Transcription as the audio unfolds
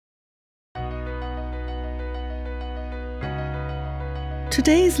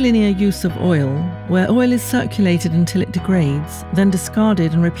Today's linear use of oil, where oil is circulated until it degrades, then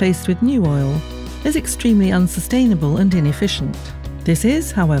discarded and replaced with new oil, is extremely unsustainable and inefficient. This is,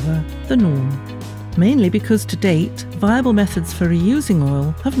 however, the norm, mainly because to date, viable methods for reusing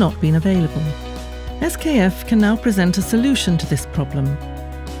oil have not been available. SKF can now present a solution to this problem: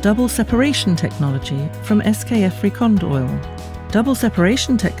 double separation technology from SKF RecondOil. Double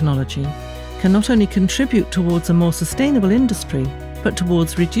separation technology can not only contribute towards a more sustainable industry, but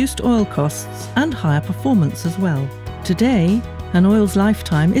towards reduced oil costs and higher performance as well. Today, an oil's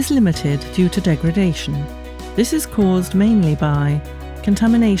lifetime is limited due to degradation. This is caused mainly by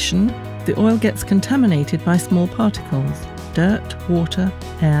contamination. The oil gets contaminated by small particles, dirt, water,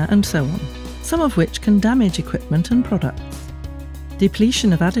 air, and so on, some of which can damage equipment and products.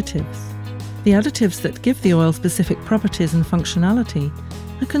 Depletion of additives. The additives that give the oil specific properties and functionality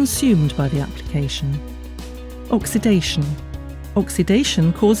are consumed by the application. Oxidation.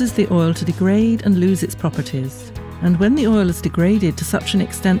 Oxidation causes the oil to degrade and lose its properties, and when the oil is degraded to such an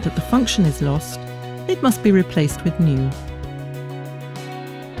extent that the function is lost, it must be replaced with new.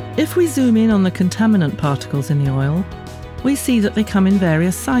 If we zoom in on the contaminant particles in the oil, we see that they come in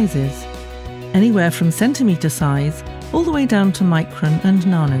various sizes, anywhere from centimetre size all the way down to micron and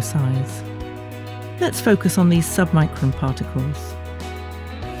nano size. Let's focus on these submicron particles.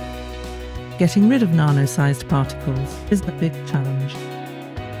 Getting rid of nano-sized particles is a big challenge.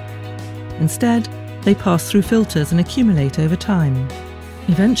 Instead, they pass through filters and accumulate over time.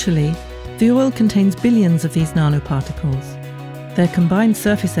 Eventually, the oil contains billions of these nanoparticles. Their combined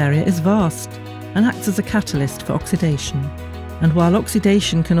surface area is vast and acts as a catalyst for oxidation. And while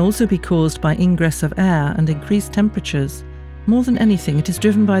oxidation can also be caused by ingress of air and increased temperatures, more than anything it is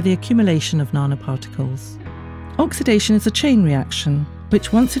driven by the accumulation of nanoparticles. Oxidation is a chain reaction,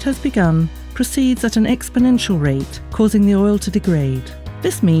 which once it has begun, proceeds at an exponential rate, causing the oil to degrade.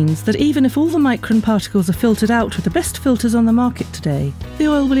 This means that even if all the micron particles are filtered out with the best filters on the market today, the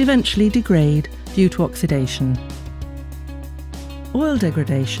oil will eventually degrade due to oxidation. Oil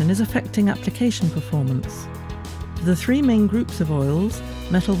degradation is affecting application performance. For the three main groups of oils,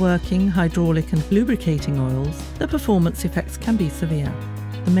 metalworking, hydraulic and lubricating oils, the performance effects can be severe.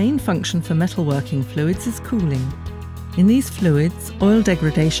 The main function for metalworking fluids is cooling. In these fluids, oil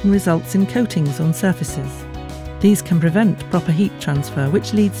degradation results in coatings on surfaces. These can prevent proper heat transfer,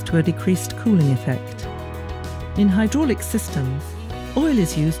 which leads to a decreased cooling effect. In hydraulic systems, oil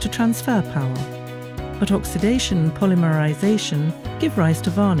is used to transfer power, but oxidation and polymerization give rise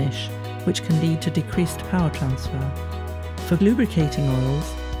to varnish, which can lead to decreased power transfer. For lubricating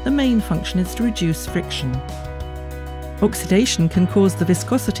oils, the main function is to reduce friction. Oxidation can cause the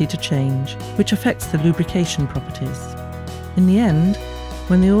viscosity to change, which affects the lubrication properties. In the end,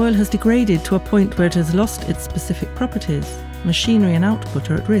 when the oil has degraded to a point where it has lost its specific properties, machinery and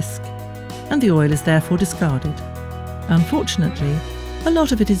output are at risk, and the oil is therefore discarded. Unfortunately, a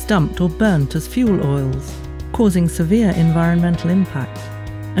lot of it is dumped or burnt as fuel oils, causing severe environmental impact.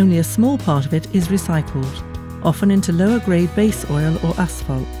 Only a small part of it is recycled, often into lower-grade base oil or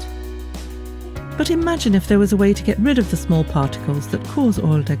asphalt. But imagine if there was a way to get rid of the small particles that cause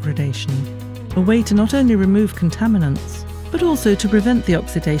oil degradation, a way to not only remove contaminants, but also to prevent the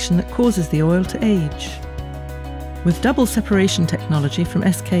oxidation that causes the oil to age. With double separation technology from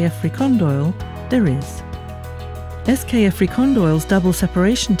SKF RecondOil, there is. SKF RecondOil's double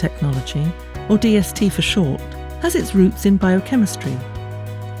separation technology, or DST for short, has its roots in biochemistry.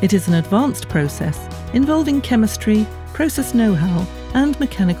 It is an advanced process involving chemistry, process know-how, and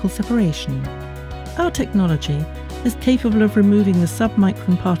mechanical separation. Our technology is capable of removing the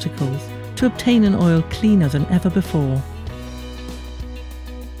submicron particles to obtain an oil cleaner than ever before.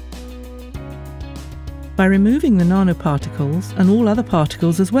 By removing the nanoparticles, and all other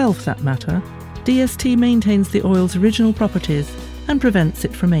particles as well for that matter, DST maintains the oil's original properties and prevents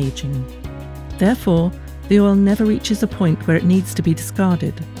it from aging. Therefore, the oil never reaches a point where it needs to be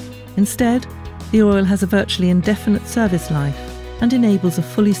discarded. Instead, the oil has a virtually indefinite service life and enables a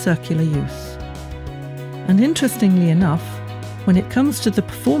fully circular use. And interestingly enough, when it comes to the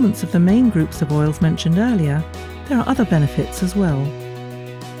performance of the main groups of oils mentioned earlier, there are other benefits as well.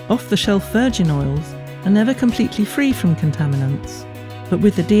 Off-the-shelf virgin oils are never completely free from contaminants, but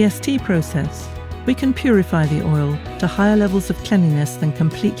with the DST process, we can purify the oil to higher levels of cleanliness than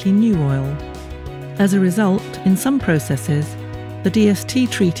completely new oil. As a result, in some processes, the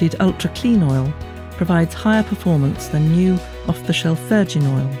DST-treated ultra-clean oil provides higher performance than new off-the-shelf virgin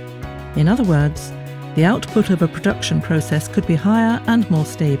oil. In other words, the output of a production process could be higher and more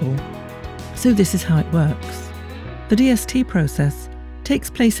stable. So this is how it works. The DST process takes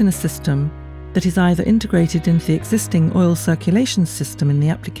place in a system that is either integrated into the existing oil circulation system in the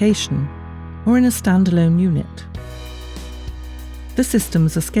application or in a standalone unit. The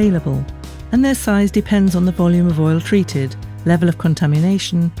systems are scalable, and their size depends on the volume of oil treated, level of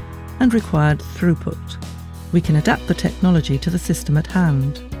contamination, and required throughput. We can adapt the technology to the system at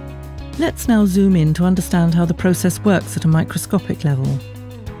hand. Let's now zoom in to understand how the process works at a microscopic level.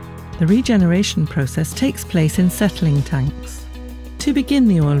 The regeneration process takes place in settling tanks. To begin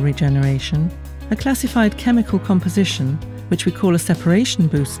the oil regeneration, a classified chemical composition, which we call a separation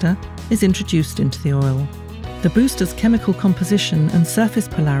booster, is introduced into the oil. The booster's chemical composition and surface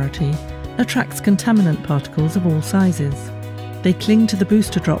polarity attracts contaminant particles of all sizes. They cling to the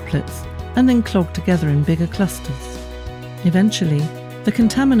booster droplets and then clog together in bigger clusters. Eventually, the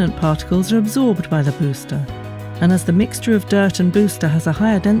contaminant particles are absorbed by the booster, and as the mixture of dirt and booster has a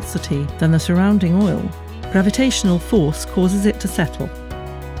higher density than the surrounding oil, gravitational force causes it to settle.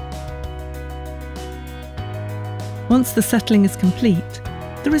 Once the settling is complete,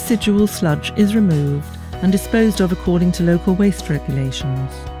 the residual sludge is removed and disposed of according to local waste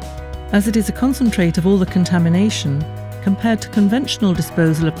regulations. As it is a concentrate of all the contamination, compared to conventional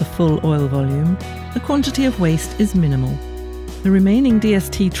disposal of the full oil volume, the quantity of waste is minimal. The remaining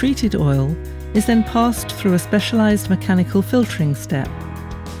DST treated oil is then passed through a specialised mechanical filtering step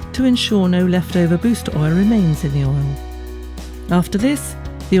to ensure no leftover booster oil remains in the oil. After this,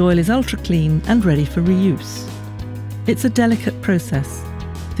 the oil is ultra clean and ready for reuse. It's a delicate process.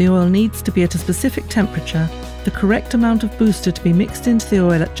 The oil needs to be at a specific temperature, the correct amount of booster to be mixed into the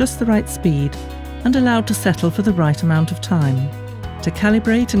oil at just the right speed, and allowed to settle for the right amount of time. To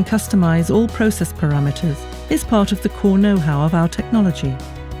calibrate and customise all process parameters is part of the core know-how of our technology.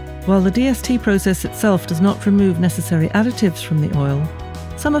 While the DST process itself does not remove necessary additives from the oil,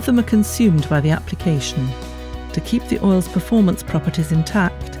 some of them are consumed by the application. To keep the oil's performance properties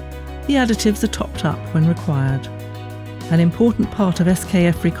intact, the additives are topped up when required. An important part of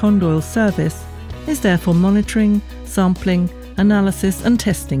SKF RecondOil's service is therefore monitoring, sampling, analysis and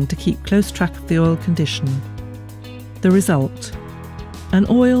testing to keep close track of the oil condition. The result: an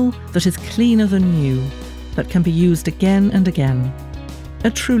oil that is cleaner than new, that can be used again and again. A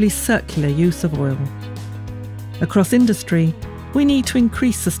truly circular use of oil. Across industry, we need to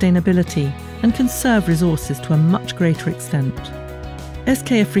increase sustainability and conserve resources to a much greater extent.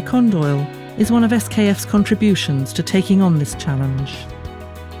 SKF RecondOil is one of SKF's contributions to taking on this challenge.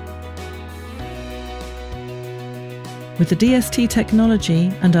 With the DST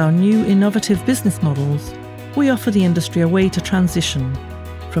technology and our new innovative business models, we offer the industry a way to transition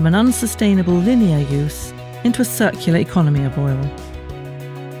from an unsustainable linear use into a circular economy of oil.